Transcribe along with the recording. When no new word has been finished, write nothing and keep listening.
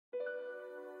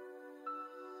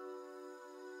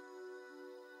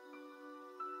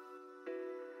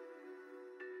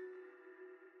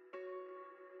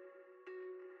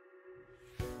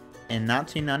In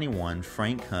 1991,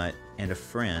 Frank Hunt and a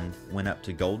friend went up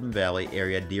to Golden Valley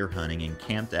area deer hunting and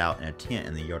camped out in a tent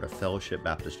in the yard of Fellowship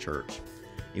Baptist Church.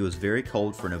 It was very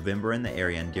cold for November in the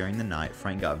area, and during the night,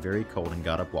 Frank got very cold and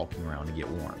got up walking around to get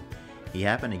warm. He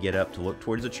happened to get up to look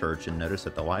towards the church and noticed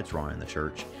that the lights were on in the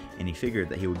church, and he figured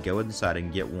that he would go inside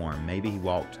and get warm. Maybe he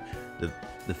walked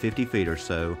the 50 feet or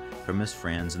so from his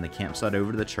friends in the campsite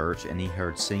over to the church, and he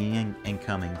heard singing and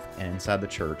coming inside the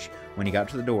church. When he got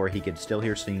to the door, he could still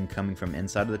hear singing coming from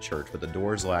inside of the church, but the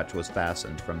door's latch was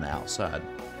fastened from the outside.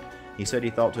 He said he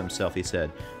thought to himself,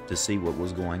 to see what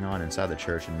was going on inside the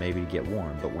church and maybe to get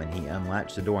warm. But when he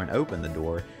unlatched the door and opened the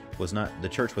door, the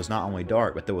church was not only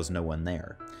dark, but there was no one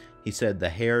there. He said the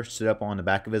hair stood up on the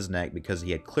back of his neck because he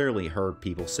had clearly heard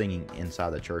people singing inside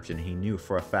the church, and he knew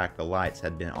for a fact the lights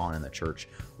had been on in the church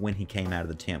when he came out of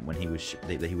the tent that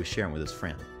he was sharing with his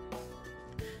friend.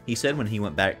 He said when he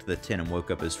went back to the tent and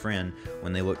woke up his friend,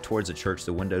 when they looked towards the church,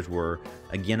 the windows were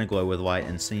again aglow with light,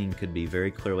 and singing could be very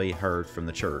clearly heard from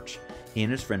the church. He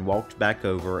and his friend walked back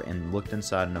over and looked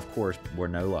inside, and of course were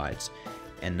no lights,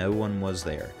 and no one was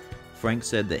there. Frank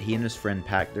said that he and his friend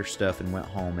packed their stuff and went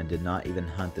home and did not even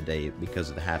hunt the day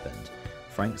because it happened.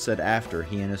 Frank said after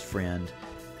he and his friend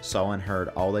saw and heard,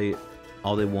 all they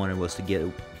wanted was to get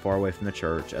far away from the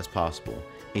church as possible.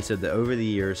 He said that over the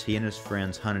years he and his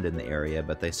friends hunted in the area,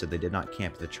 but they said they did not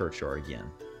camp at the churchyard again.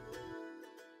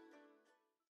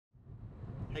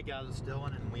 Hey guys, it's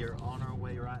Dylan, and we are on our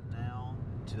way right now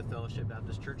to the Fellowship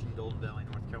Baptist Church in Golden Valley,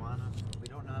 North Carolina. We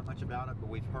don't know that much about it, but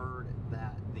we've heard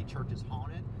that the church is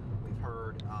haunted. We've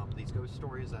heard these ghost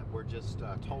stories that were just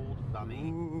told by me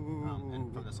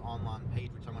and from this online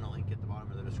page, which I'm going to link at the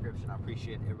bottom of the description. I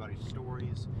appreciate everybody's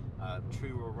stories,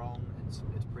 true or wrong. It's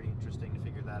pretty interesting to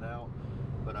figure that out.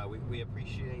 But we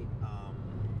appreciate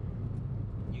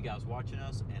you guys watching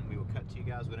us, and we will cut to you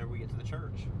guys whenever we get to the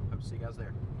church. Hope to see you guys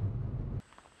there.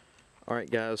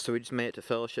 Alright guys, so we just made it to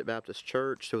Fellowship Baptist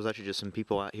Church. There was actually just some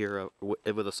people out here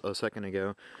with us a second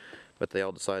ago, but they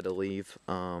all decided to leave.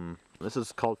 This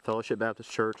is called Fellowship Baptist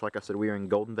Church. Like I said, we are in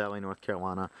Golden Valley, North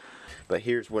Carolina. But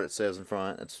here's what it says in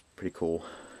front. It's pretty cool.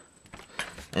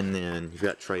 And then you've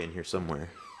got Trey in here somewhere.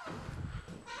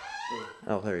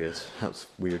 Oh, there he is. That was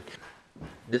weird.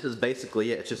 This is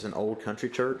basically it. It's just an old country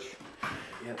church.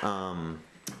 Yep. And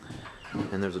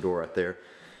there's a door right there.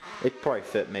 It probably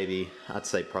fit maybe, I'd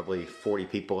say probably 40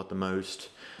 people at the most.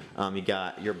 You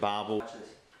got your Bible. Watch this.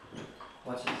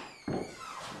 Watch this.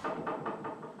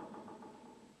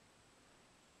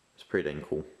 It's pretty dang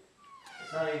cool.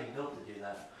 It's not even built to do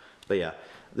that. But yeah,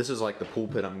 this is like the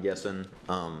pulpit, I'm guessing.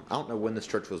 I don't know when this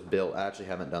church was built. I actually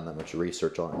haven't done that much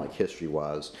research on it, like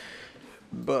history-wise.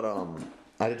 But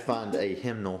I did find a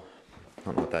hymnal. I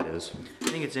don't know what that is. I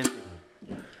think it's empty.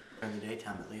 During the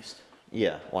daytime, at least.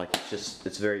 Yeah, like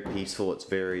it's very peaceful. It's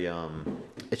very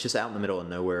it's just out in the middle of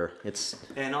nowhere.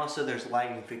 And also there's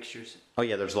lighting fixtures. Oh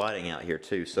yeah, there's lighting out here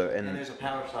too. So and there's a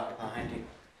power socket behind you.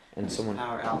 And there's a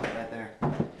power outlet right there.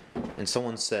 And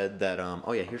someone said that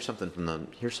oh yeah, here's something.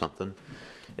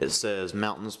 It says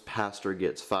Mountain's pastor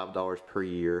gets $5 per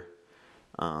year.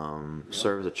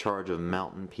 Serves a charge of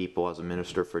mountain people as a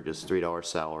minister for just $3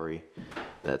 salary.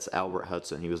 That's Albert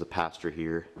Hudson. He was a pastor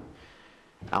here.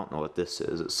 I don't know what this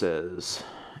is. It says,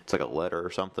 it's like a letter or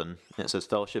something. And it says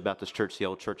Fellowship Baptist Church. The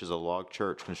old church is a log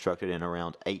church constructed in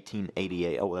around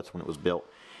 1888. Oh, that's when it was built.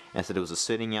 And it said it was a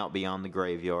sitting out beyond the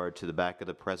graveyard to the back of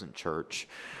the present church.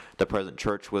 The present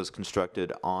church was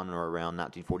constructed on or around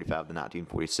 1945 to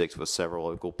 1946 with several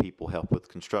local people helped with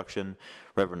construction.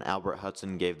 Reverend Albert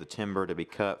Hudson gave the timber to be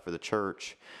cut for the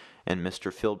church, and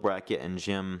Mr. Phil Brackett and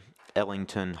Jim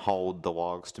Ellington hauled the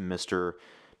logs to Mr.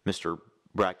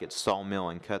 Brackett's sawmill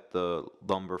and cut the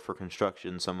lumber for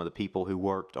construction. Some of the people who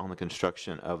worked on the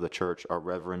construction of the church are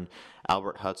Reverend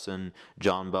Albert Hudson,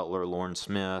 John Butler, Lauren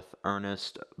Smith,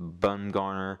 Ernest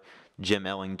Bumgarner, Jim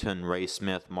Ellington, Ray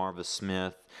Smith, Marvis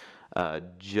Smith,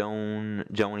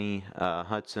 Joni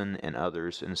Hudson, and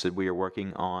others. And said we are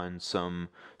working on some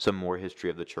more history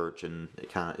of the church, and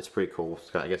it's pretty cool.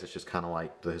 I guess it's just kind of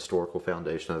like the historical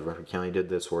foundation of Rutherford County did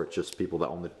this, where it's just people that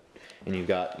own the.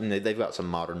 And they've got some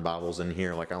modern Bibles in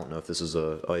here. Like I don't know if this is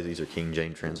these are King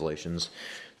James translations.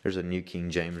 There's a New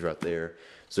King James right there.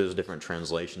 So there's different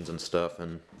translations and stuff.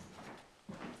 And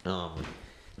let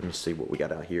me see what we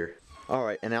got out here. All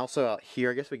right, and also out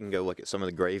here, I guess we can go look at some of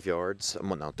the graveyards. We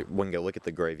can go look at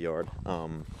the graveyard.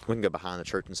 We can go behind the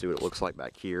church and see what it looks like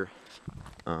back here.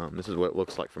 This is what it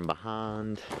looks like from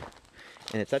behind,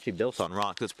 and it's actually built on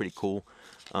rock. That's pretty cool.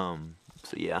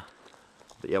 So yeah.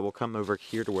 But yeah, we'll come over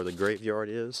here to where the graveyard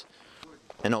is.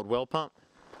 An old well pump.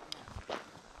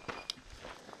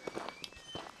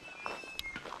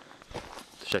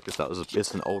 check this out.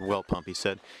 It's an old well pump, he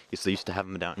said. They used to have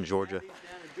them down in Georgia.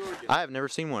 I have never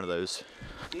seen one of those.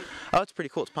 Oh, it's pretty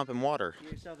cool. It's pumping water.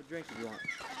 Get yourself a drink if you want.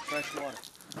 Fresh water.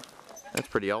 That's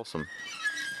pretty awesome.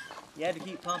 You had to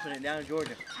keep pumping it down in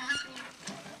Georgia.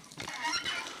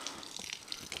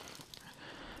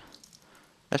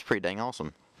 That's pretty dang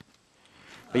awesome.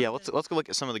 But yeah, let's go look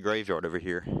at some of the graveyard over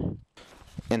here.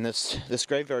 And this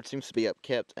graveyard seems to be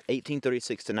upkept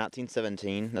 1836 to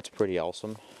 1917. That's pretty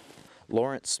awesome.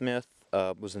 Lawrence Smith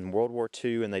was in World War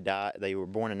II, and they were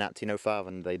born in 1905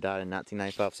 and they died in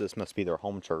 1995, so this must be their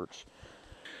home church.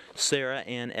 Sarah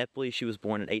Ann Epley, she was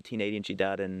born in 1880 and she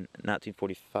died in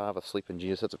 1945, asleep in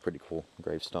Jesus. That's a pretty cool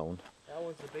gravestone. That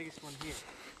one's the biggest one here.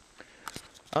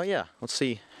 Oh yeah, let's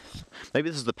see. Maybe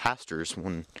this is the pastor's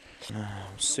one.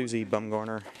 Susie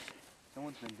Bumgarner.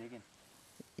 Someone's been digging.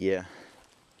 Yeah.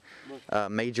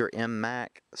 Major M.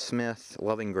 Mac Smith,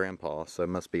 loving grandpa. So it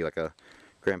must be like a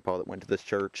grandpa that went to this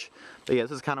church. But yeah,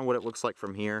 this is kind of what it looks like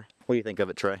from here. What do you think of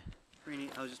it, Trey? Pretty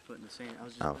neat. I was just putting the sand.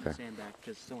 Putting the sand back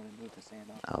because someone had moved the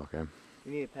sand off. Oh, okay.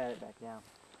 You need to pat it back down.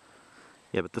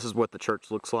 Yeah, but this is what the church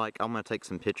looks like. I'm gonna take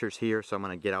some pictures here, so I'm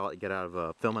gonna get out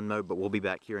of filming mode. But we'll be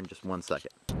back here in just 1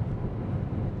 second.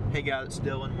 Hey guys, it's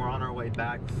Dylan. We're on our way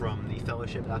back from the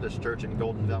Fellowship Baptist Church in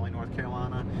Golden Valley, North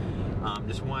Carolina.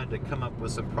 Just wanted to come up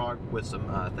with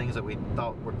some things that we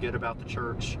thought were good about the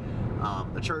church.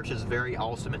 The church is very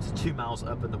awesome. It's 2 miles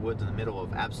up in the woods in the middle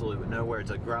of absolute nowhere.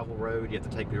 It's a gravel road. You have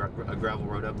to take a gravel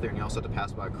road up there, and you also have to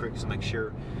pass by a creek. So make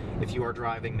sure, if you are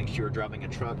driving, make sure you're driving a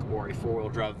truck or a 4-wheel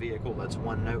drive vehicle. That's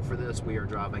one note for this. We are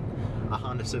driving a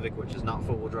Honda Civic, which is not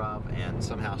 4-wheel drive, and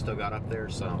somehow still got up there.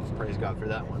 So praise God for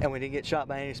that one. And we didn't get shot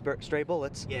by any stray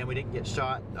bullets. Yeah, and we didn't get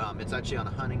shot. It's actually on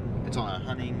a hunting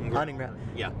ground.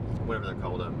 Yeah, whatever they're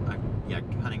called.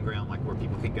 Hunting ground, like where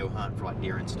people can go hunt for like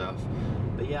deer and stuff.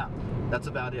 But yeah, that's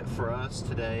about it for us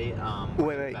today.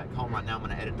 Wait. Back home right now, I'm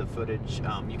going to edit the footage.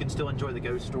 You can still enjoy the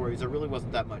ghost stories. There really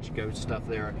wasn't that much ghost stuff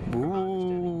there.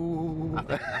 Ooh.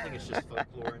 I think it's just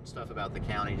folklore and stuff about the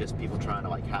county, just people trying to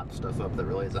like hype stuff up that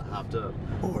really isn't hyped up.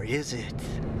 Or is it?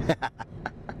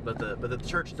 But the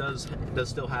church does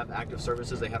still have active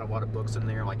services. They had a lot of books in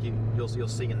there, like you'll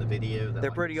see in the video. That, They're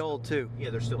like, pretty old too.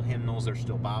 Yeah, there's still hymnals, there's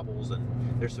still Bibles, and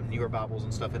there's some newer Bibles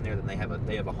and stuff in there. Then they have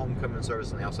a homecoming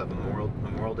service, and they also have a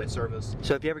Memorial Day service.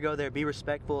 So if you ever go there, be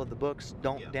respectful of the books.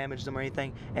 Don't damage them or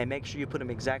anything, and make sure you put them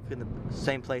exactly in the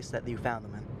same place that you found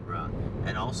them in. Right,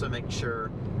 and also make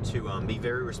sure to be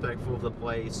very respectful of the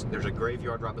place. There's a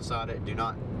graveyard right beside it. Do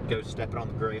not go stepping on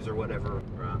the graves or whatever.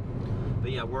 Right.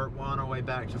 But yeah, we're on our way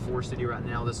back to Forest City right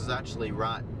now. This is actually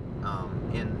right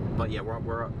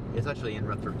it's actually in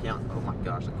Rutherford County. Oh my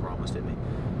gosh, the car almost hit me.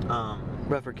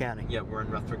 Rutherford County. Yeah, we're in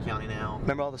Rutherford County now.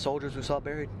 Remember all the soldiers we saw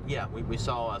buried? Yeah, we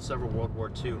saw several World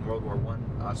War II and World War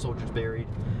I soldiers buried.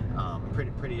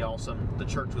 Pretty awesome. The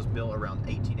church was built around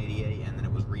 1888, and then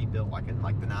it was rebuilt like in the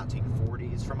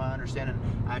 1940s, from my understanding.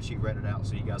 I actually read it out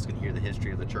so you guys can hear the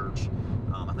history of the church.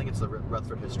 I think it's the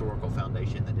Rutherford Historical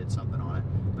Foundation that did something on it.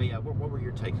 But yeah, what were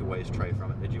your takeaways, Trey,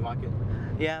 from it? Did you like it?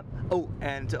 Yeah. Oh,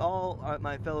 and to all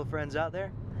my fellow friends out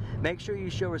there, make sure you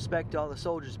show respect to all the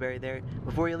soldiers buried there.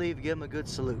 Before you leave, give them a good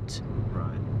salute.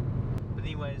 Right. But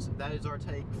anyways, that is our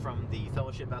take from the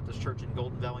Fellowship Baptist Church in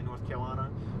Golden Valley, North Carolina.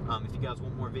 If you guys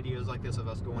want more videos like this of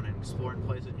us going and exploring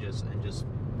places and just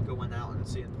going out and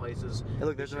seeing places. Hey,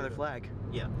 look, there's another flag.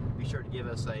 Yeah, be sure to give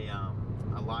us a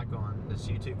like on this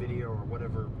YouTube video or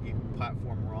whatever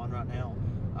platform we're on right now.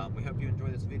 We hope you enjoy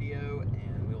this video,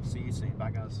 and we'll see you soon.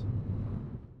 Bye, guys.